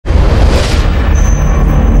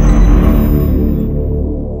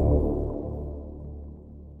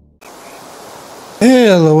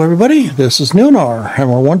everybody, this is Nilnyar,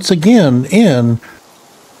 and we're once again in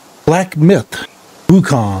Black Myth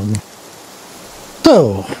Wukong.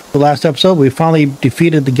 So, the last episode we finally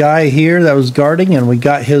defeated the guy here that was guarding, and we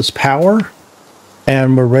got his power,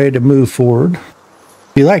 and we're ready to move forward.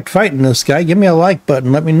 If you liked fighting this guy, give me a like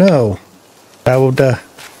button, let me know. That would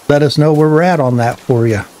let us know where we're at on that for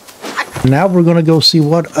you. Now we're going to go see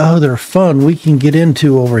what other fun we can get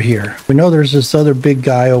into over here. We know there's this other big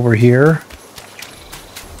guy over here.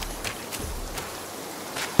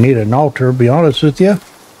 Need an altar, be honest with you,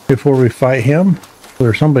 before we fight him.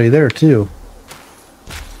 There's somebody there too.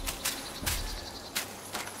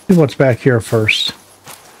 See what's back here first.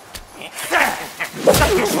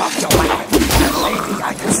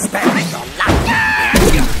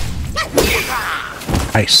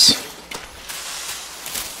 Nice.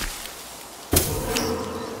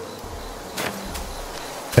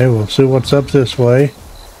 Okay, we'll see what's up this way.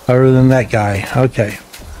 Other than that guy. Okay.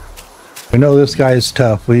 We know this guy is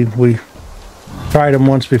tough. We tried him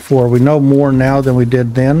once before. We know more now than we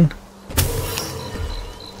did then.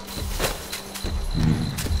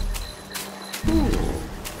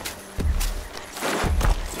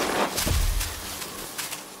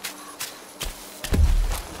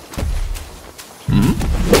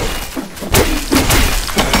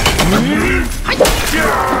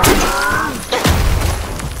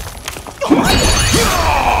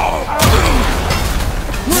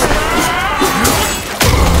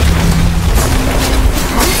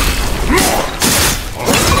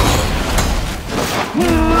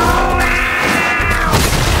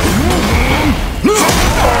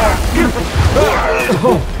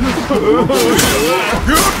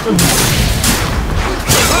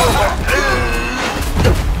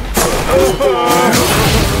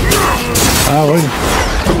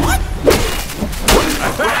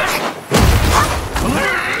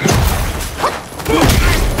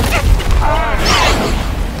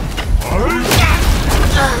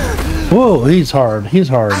 Whoa, he's hard. He's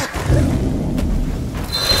hard.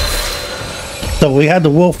 So we had the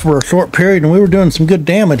wolf for a short period and we were doing some good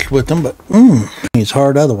damage with him, but he's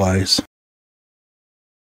hard otherwise.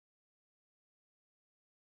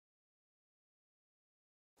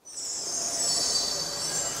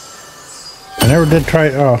 I never did try,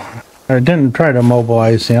 I didn't try to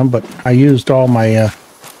mobilize him, but I used all my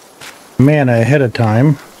mana ahead of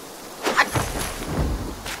time.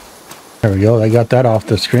 There we go, I got that off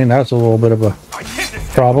the screen. That's a little bit of a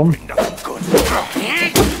problem.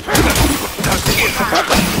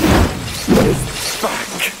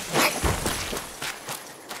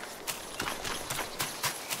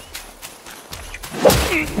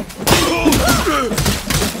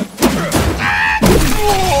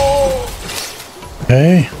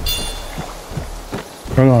 Okay.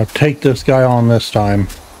 We're going to take this guy on this time.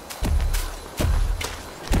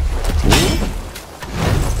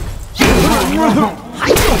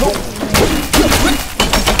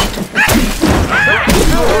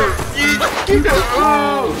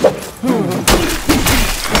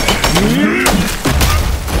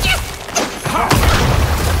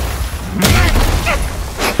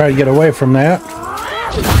 Try to get away from that.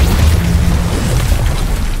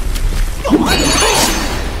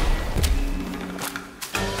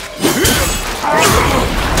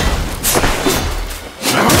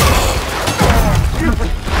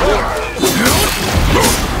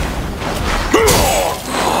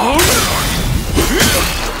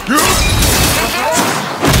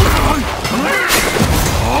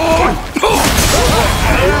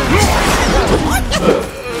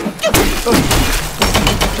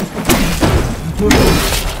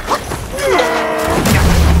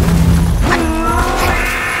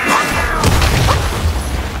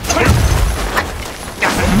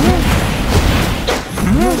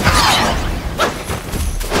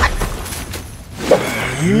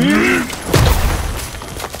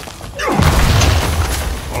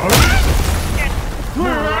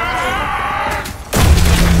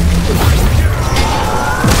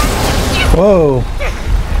 Whoa,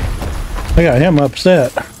 I got him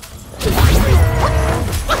upset.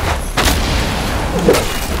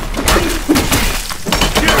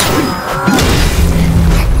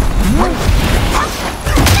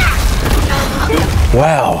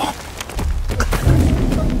 Wow.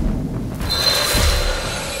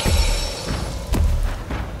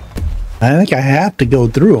 I think I have to go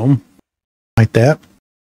through them like that.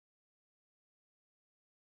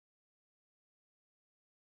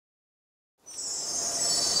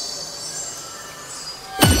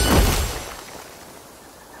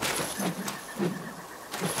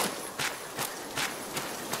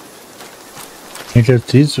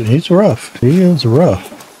 He's rough. He is rough.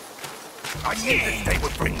 I knew this day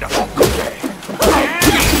would bring the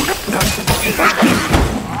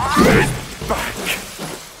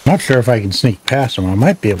Not sure if I can sneak past him. I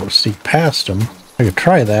might be able to sneak past him. I could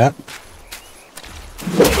try that.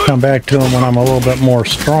 Come back to him when I'm a little bit more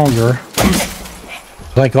stronger.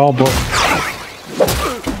 Like all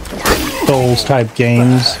Souls type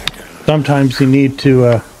games, sometimes you need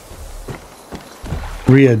to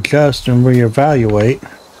readjust and reevaluate.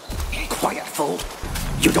 Quiet, fool.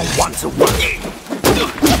 You don't want to work.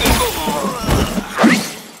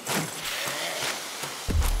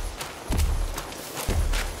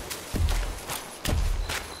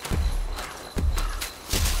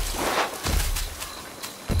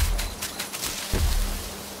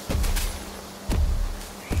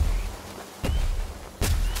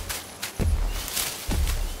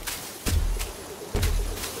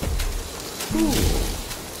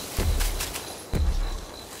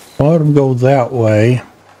 Let them go that way,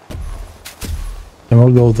 and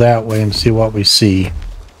we'll go that way and see what we see.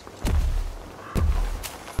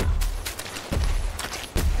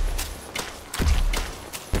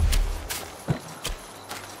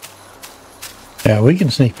 Yeah, we can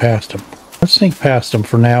sneak past him. Let's sneak past him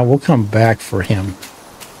for now. We'll come back for him.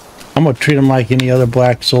 I'm going to treat him like any other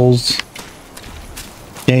Black Souls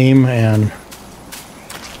game and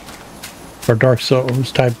or Dark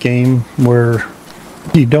Souls type game where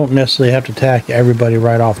you don't necessarily have to attack everybody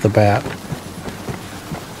right off the bat.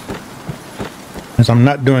 Because I'm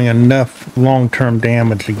not doing enough long-term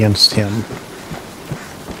damage against him.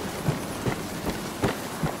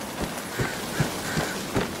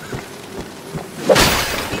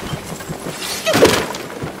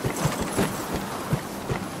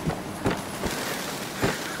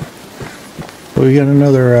 We got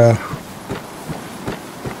another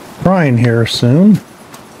shrine here soon.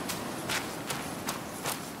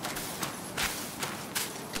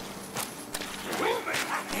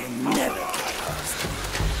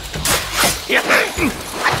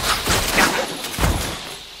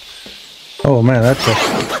 Oh man, that's a...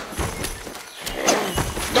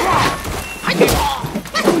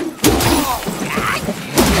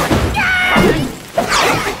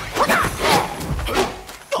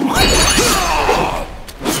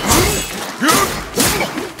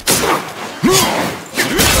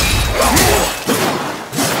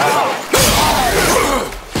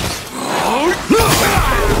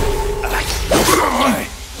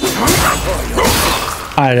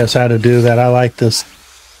 I just had to do that. I like this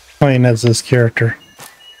playing as this character.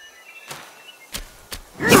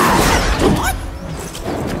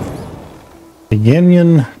 The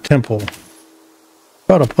Yin Temple.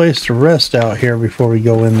 About a place to rest out here before we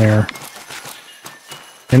go in there.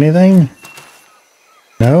 Anything?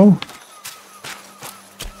 No?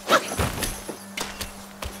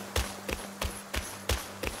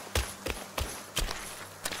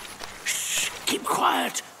 Shh, keep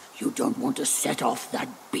quiet. You don't want to set off that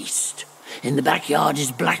beast. In the backyard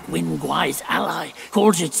is Black Guai's ally,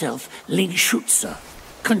 calls itself Lingxuzi.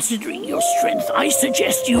 Considering your strength, I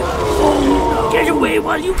suggest you get away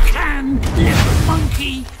while you can, little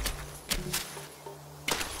monkey.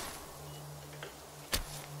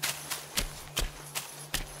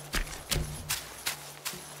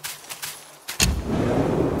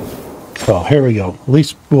 Well, here we go. At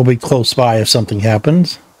least we'll be close by if something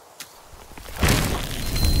happens.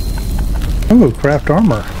 Ooh, craft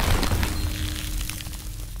armor.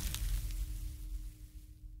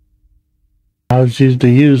 I was used to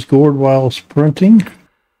use gourd while sprinting.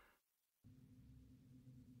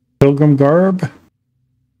 Pilgrim garb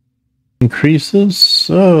increases.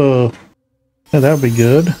 So yeah, that'll be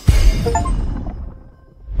good.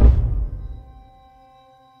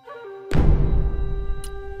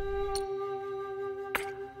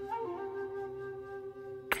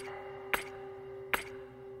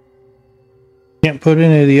 Can't put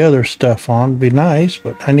any of the other stuff on. Be nice,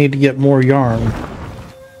 but I need to get more yarn.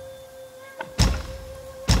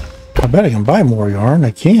 I bet I can buy more yarn. I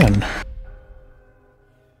can.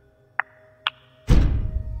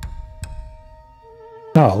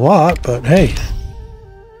 Not a lot, but hey.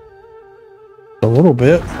 A little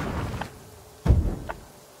bit.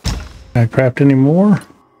 Can I craft any more?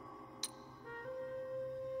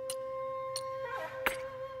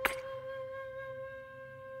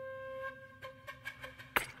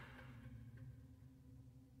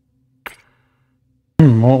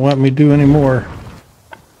 Won't let me do any more.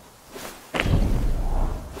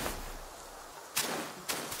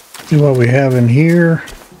 See what we have in here.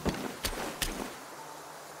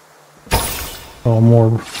 Oh,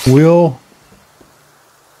 more wheel.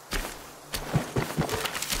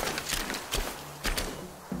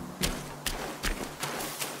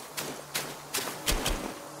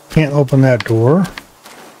 Can't open that door.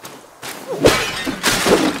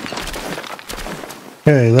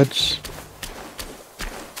 Okay, let's...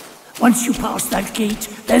 Once you pass that gate,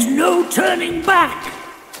 there's no turning back.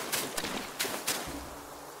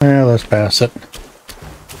 Yeah, let's pass it.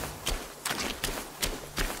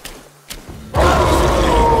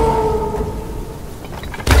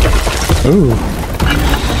 Ooh.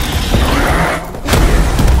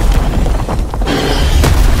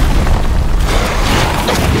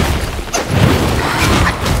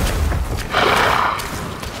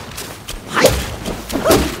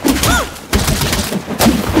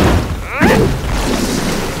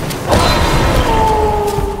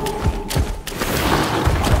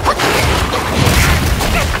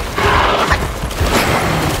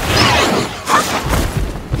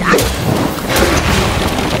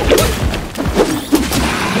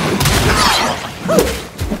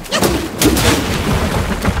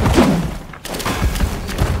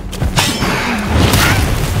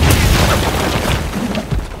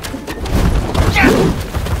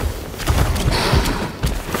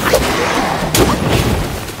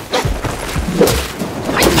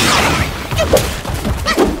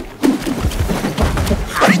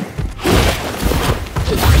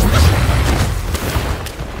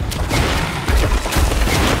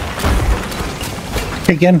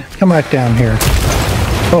 Again, come back down here.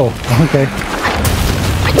 Oh, okay.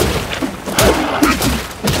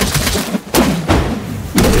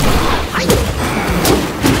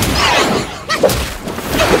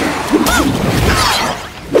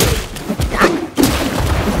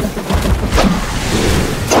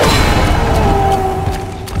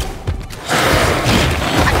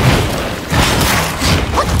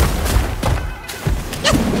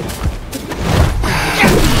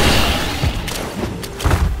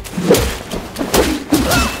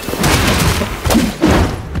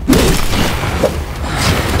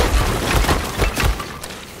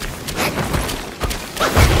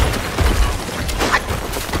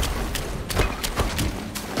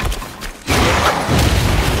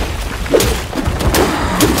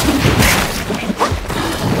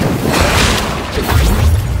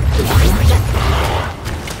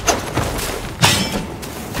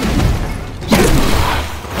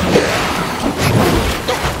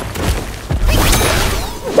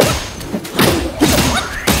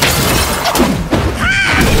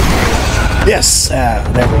 Yes,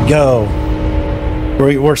 there we go.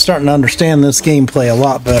 We're starting to understand this gameplay a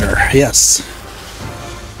lot better. Yes.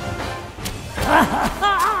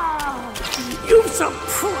 You've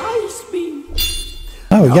surprised me.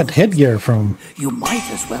 Oh, we got the headgear from... You might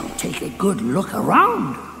as well take a good look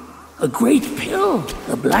around. A great pill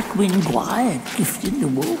the Black-Wind Gwai had gifted the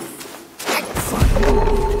wolf.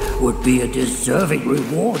 Fine. Would be a deserving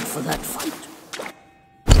reward for that fight.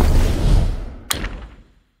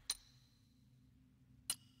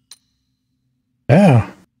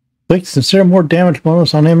 Yeah. Inflicts consider more damage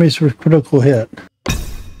bonus on enemies with critical hit.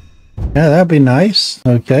 Yeah, that'd be nice.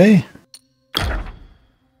 Okay.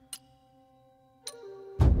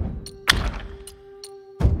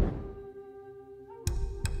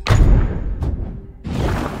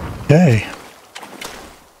 Okay.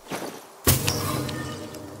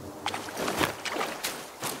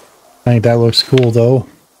 I think that looks cool though.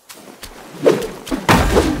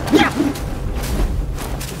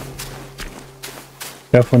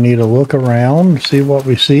 Definitely need to look around, see what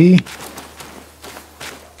we see.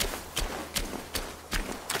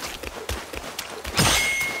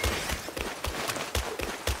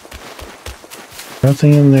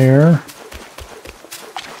 Nothing in there.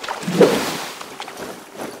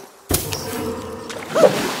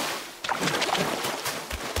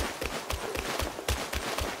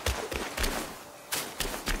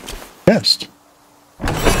 Chest.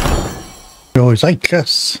 You always like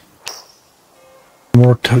chests.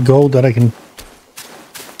 More gold that I can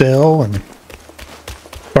sell, and as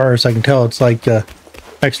far as I can tell, it's like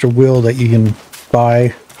extra will that you can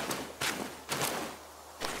buy.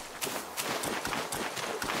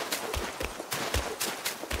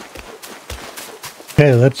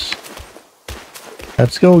 Okay, let's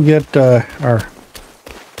go get our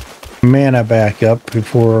mana back up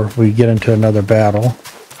before we get into another battle.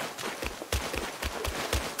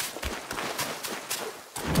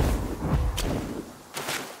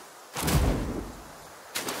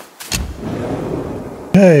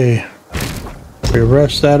 Okay, we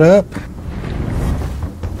rest that up.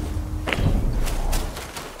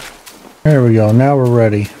 There we go, now we're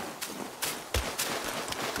ready.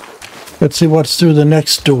 Let's see what's through the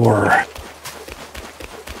next door.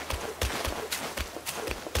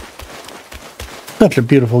 Such a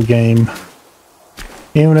beautiful game.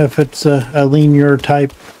 Even if it's a linear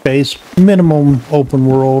type base, minimum open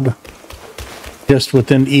world, just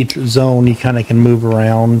within each zone you kind of can move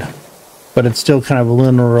around, but it's still kind of a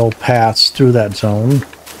linear paths through that zone.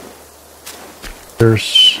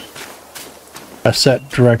 There's a set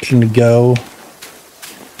direction to go.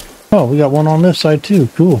 Oh, we got one on this side too.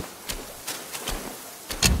 Cool.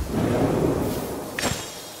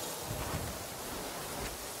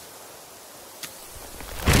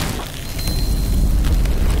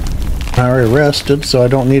 I already rested, so I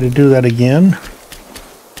don't need to do that again.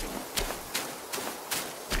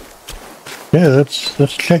 Yeah,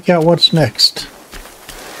 let's check out what's next.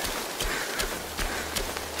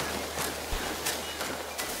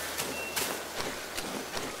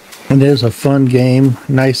 It is a fun game,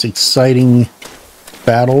 nice exciting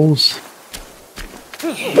battles.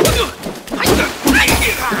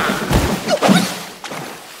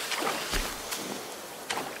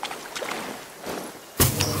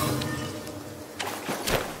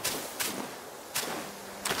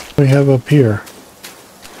 What do we have up here?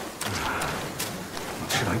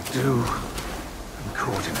 What should I do? I'm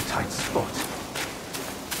caught in a tight spot.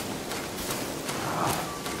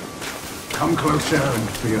 Come closer and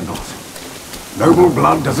fear not. Noble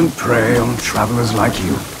blood doesn't prey on travelers like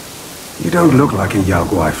you. You don't look like a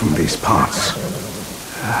Yaogwai from these parts.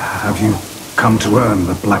 Have you come to earn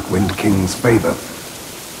the Black Wind King's favor?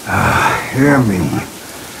 Hear me.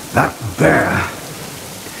 That bear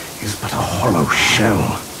is but a hollow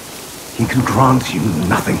shell. He can grant you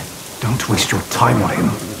nothing. Don't waste your time on him.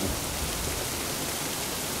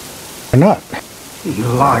 Why not? He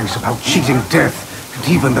lies about cheating death and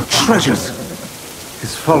even the treasures.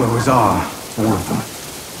 His followers are, all of them,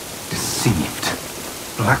 deceived.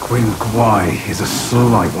 Blackwind Gwai is a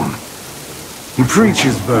sly one. He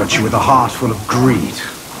preaches virtue with a heart full of greed.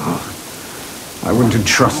 I wouldn't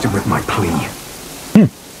entrust him with my plea.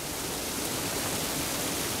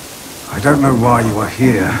 I don't know why you are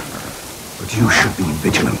here, but you should be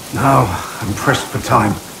vigilant. Now, I'm pressed for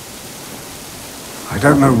time. I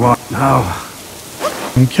don't know why. Now.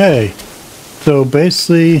 Okay. So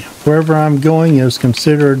basically, wherever I'm going is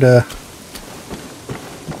considered a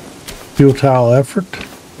futile effort.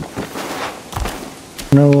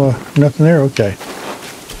 No, nothing there. Okay.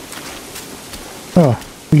 Oh,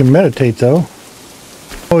 you can meditate though.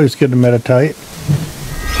 Always good to meditate.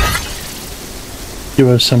 Give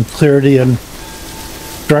us some clarity and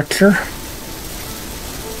structure.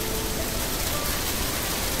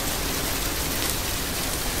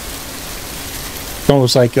 It's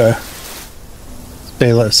almost like a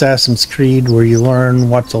Assassin's Creed where you learn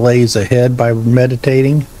what lays ahead by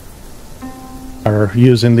meditating or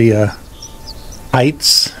using the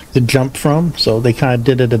heights to jump from, so they kind of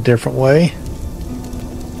did it a different way.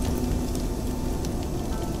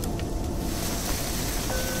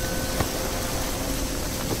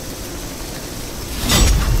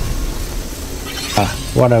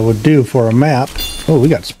 What I would do for a map. Oh, we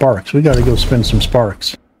got sparks. We got to go spend some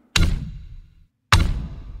sparks.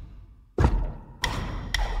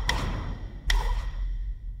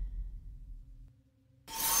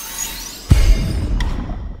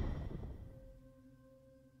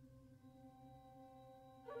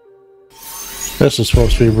 This is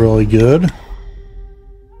supposed to be really good.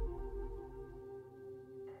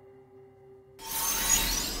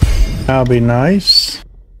 That'll be nice.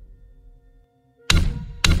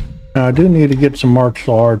 Now, I do need to get some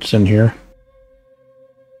martial arts in here.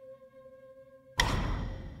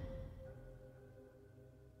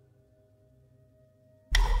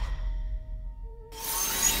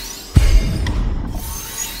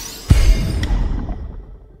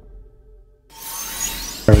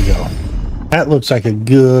 There we go. That looks like a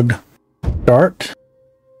good start.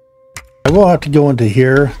 I will have to go into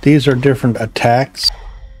here. These are different attacks.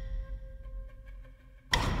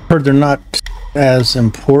 Heard they're not as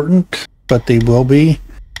important, but they will be.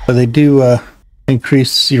 But they do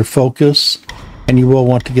increase your focus, and you will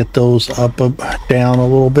want to get those up, down a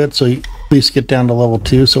little bit, so you at least get down to level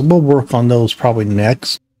 2. So we'll work on those probably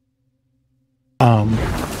next.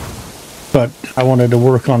 But I wanted to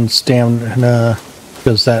work on stamina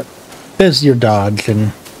because that is your dodge,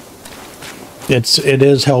 and it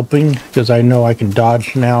is helping because I know I can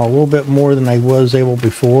dodge now a little bit more than I was able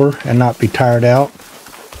before and not be tired out.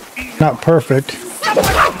 Not perfect.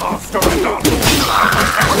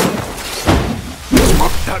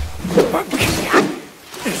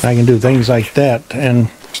 I can do things like that and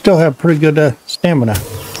still have pretty good stamina.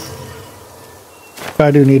 But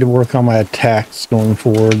I do need to work on my attacks going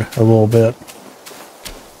forward a little bit.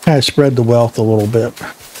 I spread the wealth a little bit.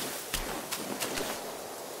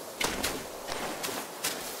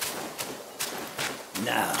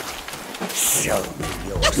 Now, show me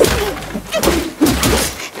your strength.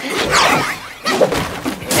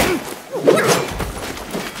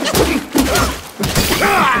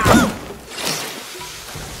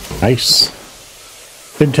 Nice.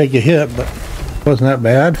 Didn't take a hit, but wasn't that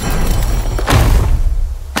bad.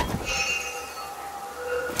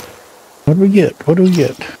 What do we get? What do we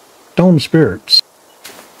get? Stone spirits.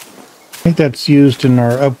 I think that's used in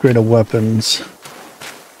our upgrade of weapons.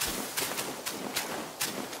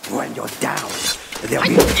 When you're down, there'll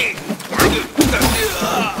be...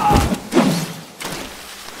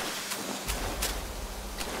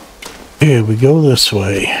 Here we go this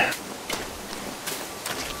way.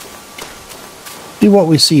 See what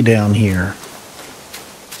we see down here.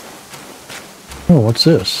 Oh, what's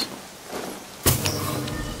this?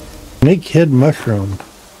 Snakehead mushroom.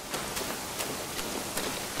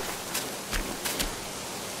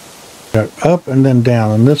 Got up and then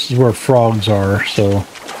down, and this is where frogs are, so.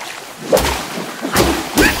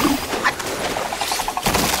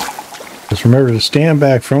 Just remember to stand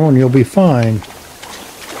back from them and you'll be fine.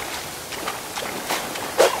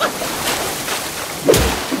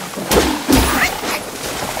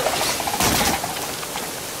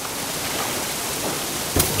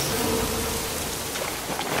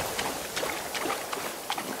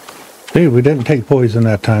 Dude, we didn't take poison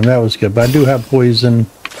that time. That was good. But I do have poison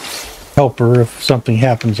helper if something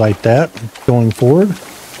happens like that going forward.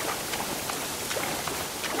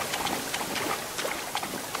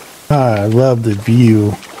 I love the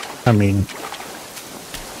view. I mean,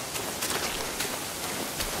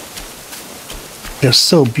 it's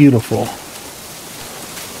so beautiful.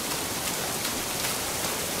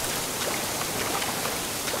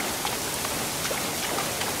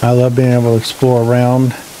 I love being able to explore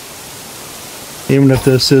around. Even if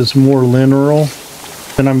this is more linear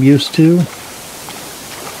than I'm used to,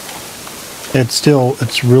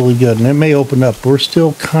 it's really good, and it may open up. We're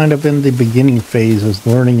still kind of in the beginning phases,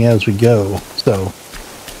 learning as we go. So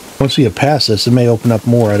once we get past this, it may open up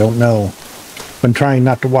more. I don't know. Been trying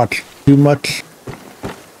not to watch too much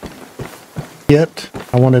yet.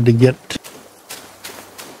 I wanted to get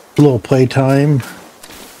a little playtime.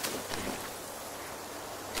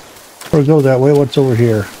 Or go that way. What's over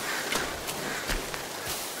here?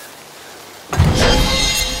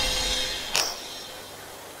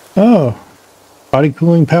 Oh, body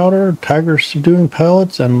cooling powder, tiger subduing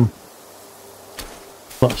pellets, and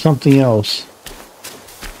something else.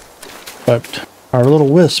 But our little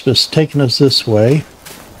wisp is taking us this way.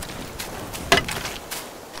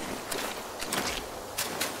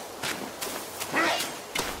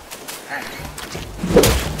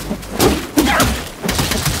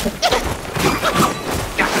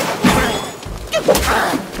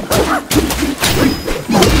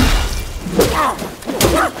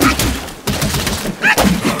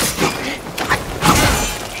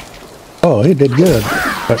 Oh, he did good,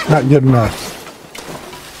 but not good enough.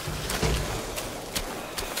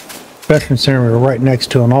 Especially considering we're right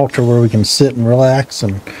next to an altar where we can sit and relax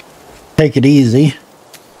and take it easy.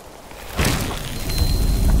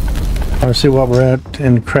 Let's see what we're at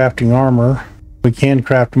in crafting armor. We can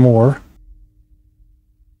craft more.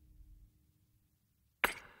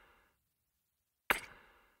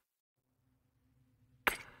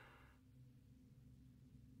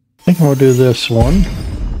 I think we'll do this one.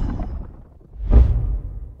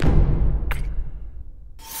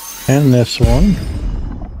 And this one.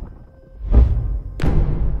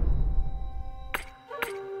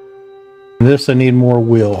 And this I need more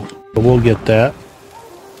will, but we'll get that.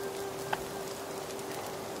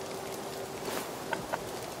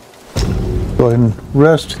 Go ahead and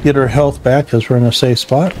rest, get our health back because we're in a safe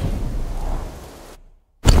spot.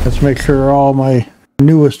 Let's make sure all my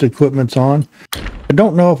newest equipment's on. I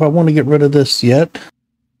don't know if I want to get rid of this yet,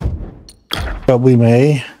 but we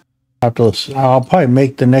may. I'll probably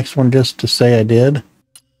make the next one just to say I did.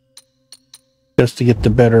 Just to get the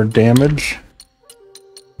better damage.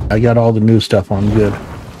 I got all the new stuff on good.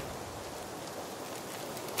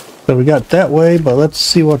 So we got that way, but let's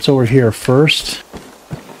see what's over here first.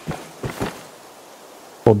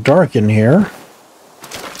 Well, dark in here.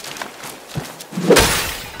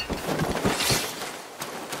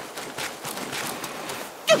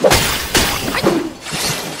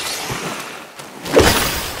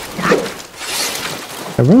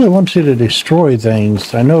 I really want you to destroy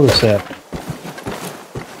things. I noticed that.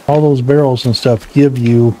 All those barrels and stuff give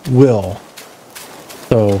you will.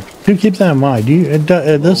 So, do keep that in mind.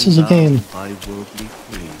 This is a game. I will be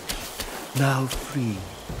free. Now free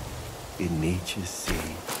in nature's sea.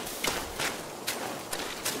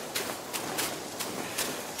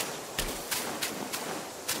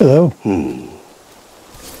 Hello.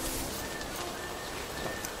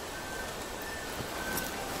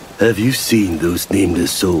 Have you seen those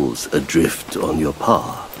nameless souls adrift on your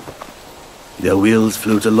path? Their wills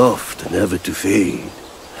float aloft, never to fade.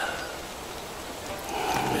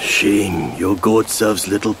 shame. Your god serves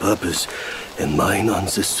little purpose, and mine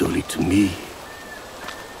answers solely to me.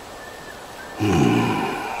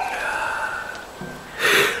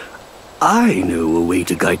 I know a way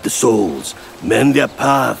to guide the souls, mend their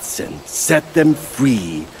paths, and set them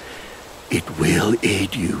free. It will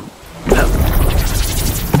aid you.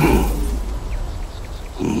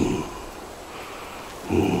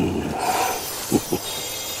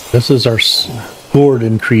 This is our gourd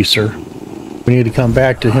increaser. We need to come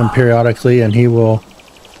back to him periodically and he will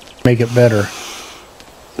make it better.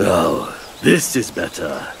 Oh, this is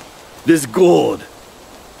better. This gourd,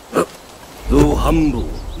 though humble,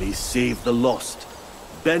 may save the lost,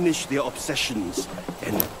 banish their obsessions,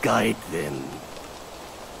 and guide them.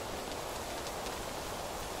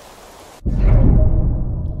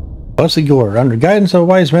 Blessed Gourd. Under guidance of a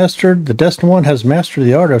wise master, the Destined One has mastered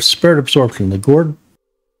the art of spirit absorption. The gourd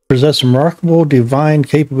possesses remarkable divine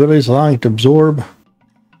capabilities, allowing it to absorb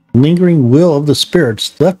the lingering will of the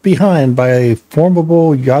spirits left behind by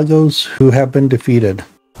formidable Yagos who have been defeated.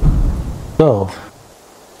 So,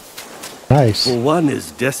 nice. For one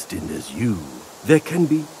as destined as you, there can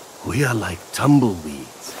be... We are like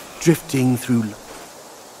tumbleweeds, drifting through...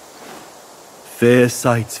 Fair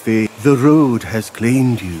sights fade. The road has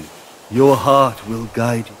claimed you. Your heart will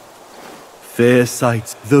guide you. Fair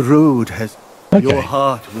sights. The road has... Okay. Your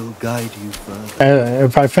heart will guide you further.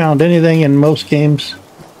 If I found anything in most games,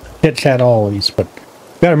 hit chat always, but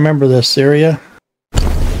gotta remember this area.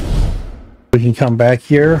 We can come back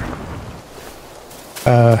here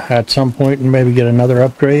at some point and maybe get another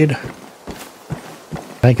upgrade. I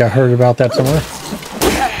think I heard about that somewhere.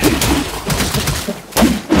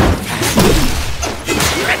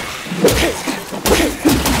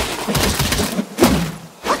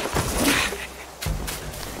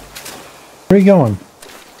 Where are you going?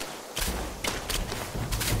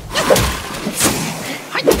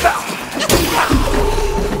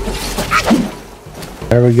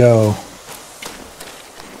 There we go.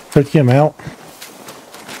 Took him out.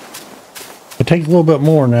 It takes a little bit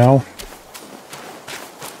more now.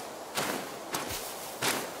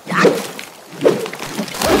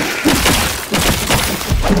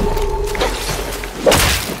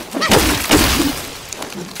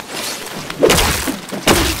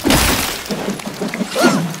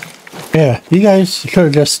 Yeah, you guys could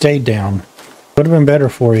have just stayed down. Would have been better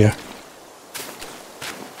for you.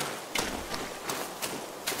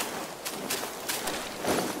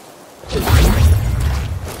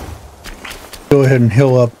 Go ahead and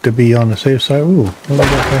heal up to be on the safe side. Ooh, what do we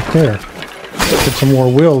got back there? Get some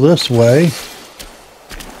more will this way.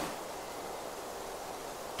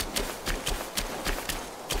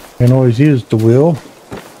 Can always use the will.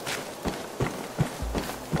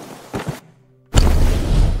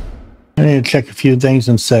 I need to check a few things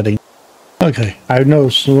in settings. Okay, I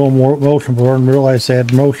noticed a little more motion blur and realized I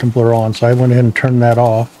had motion blur on, so I went ahead and turned that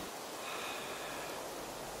off.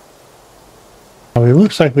 Oh, it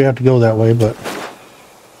looks like we have to go that way, but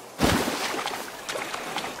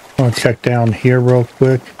I want to check down here real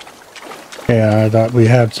quick. Yeah, I thought we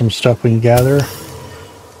had some stuff we can gather.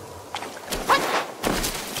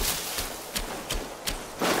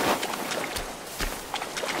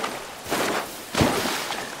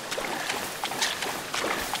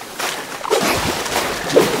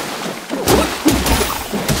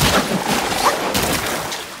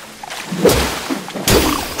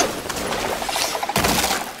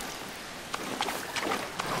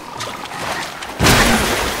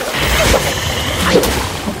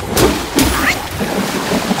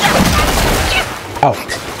 Out.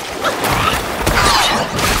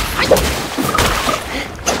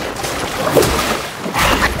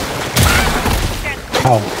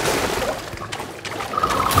 Ow.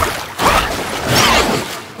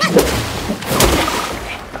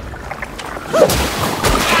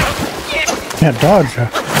 Can't dodge.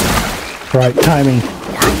 Right timing.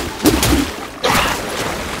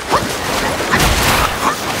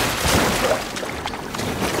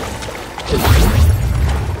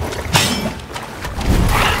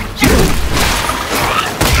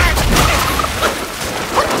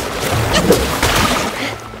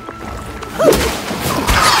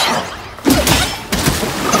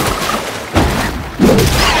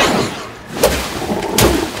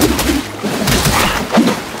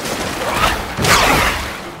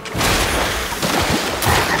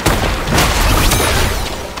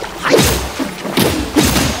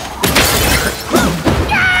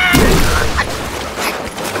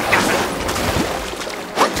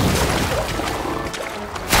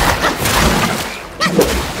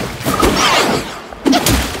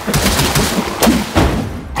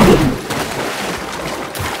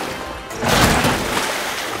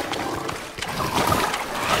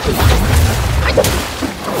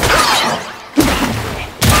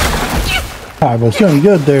 I was doing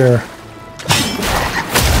good there.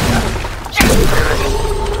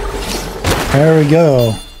 There we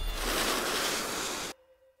go.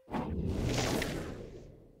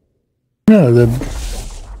 No, that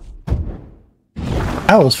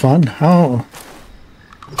was fun. Oh,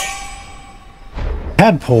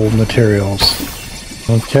 tadpole materials.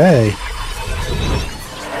 Okay.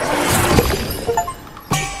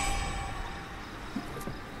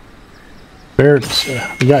 Spirits.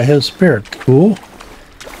 We got his spirit. Cool.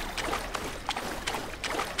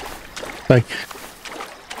 Like,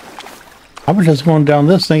 I was just going down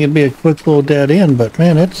this thing. It'd be a quick little dead end, but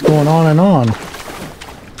man, it's going on and on.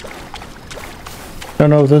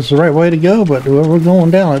 Don't know if this is the right way to go, but we're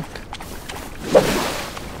going down it.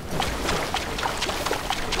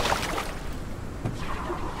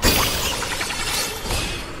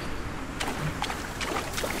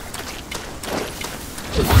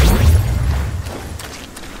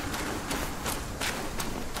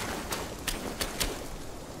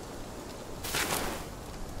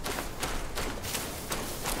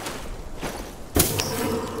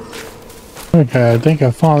 Okay, I think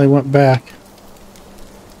I finally went back.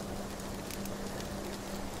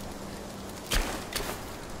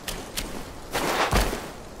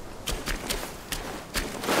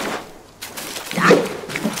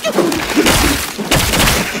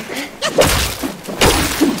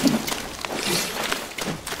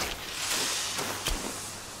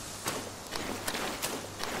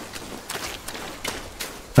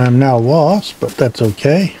 I'm now lost, but that's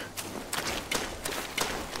okay.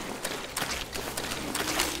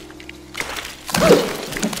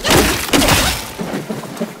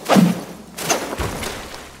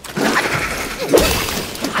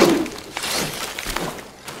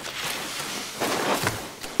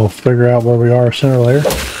 We'll figure out where we are sooner or later.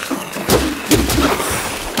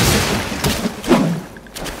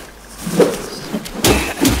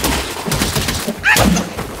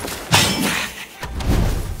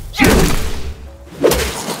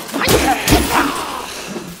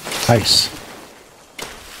 Nice.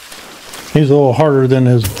 He's a little harder than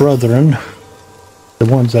his brethren, the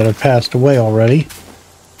ones that have passed away already.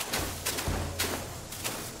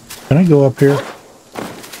 Can I go up here?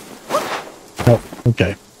 Oh,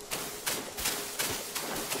 okay.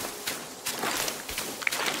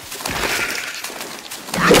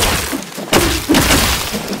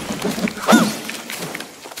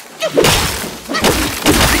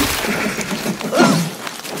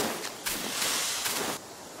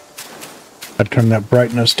 I turned that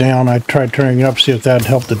brightness down. I tried turning it up to see if that'd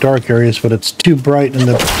help the dark areas, but it's too bright in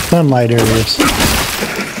the sunlight areas.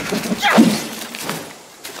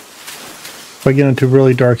 If I get into a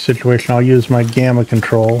really dark situation, I'll use my gamma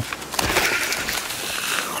control.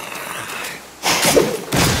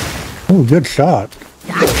 Oh, good shot.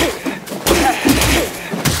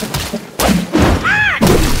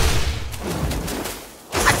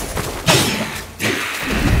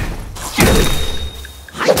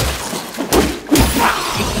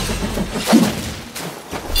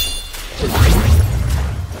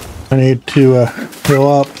 I need to heal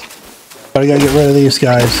up, but I gotta get rid of these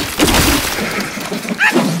guys.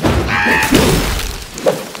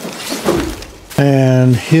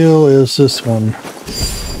 And heal is this one.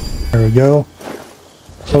 There we go.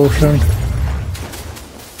 Potion.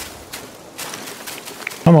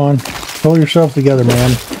 Come on, pull yourself together,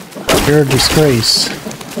 man. You're a disgrace.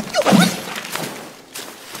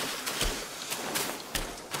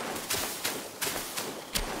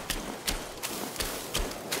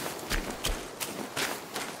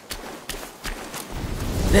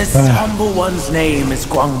 This humble one's name is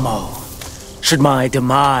Guangmo. Should my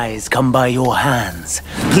demise come by your hands,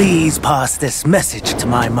 please pass this message to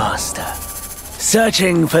my master.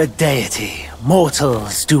 Searching for deity,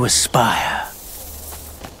 mortals do aspire.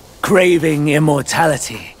 Craving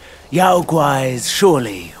immortality, Yao Guais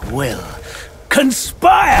surely will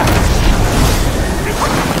conspire!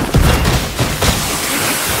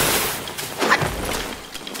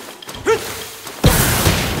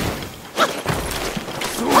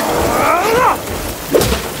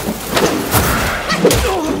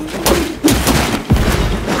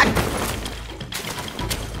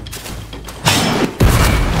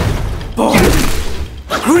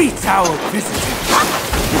 Greet our visitor.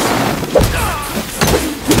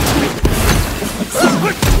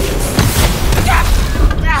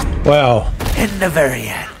 Wow. In the very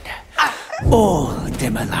end, all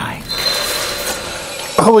dim alike.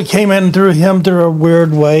 Oh, we came in through him through a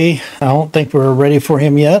weird way. I don't think we're ready for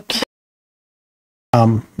him yet.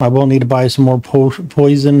 I will need to buy some more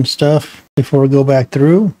poison stuff before we go back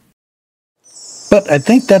through. But I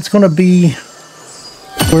think that's going to be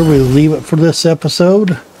where we leave it for this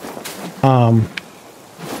episode.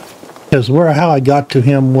 Because how I got to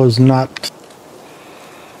him was not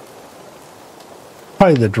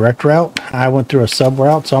probably the direct route. I went through a sub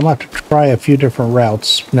route, so I'm going to have to try a few different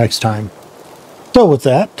routes next time. So with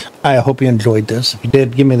that, I hope you enjoyed this. If you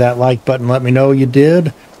did, give me that like button, let me know you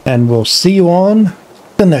did, and we'll see you on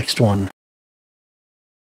the next one.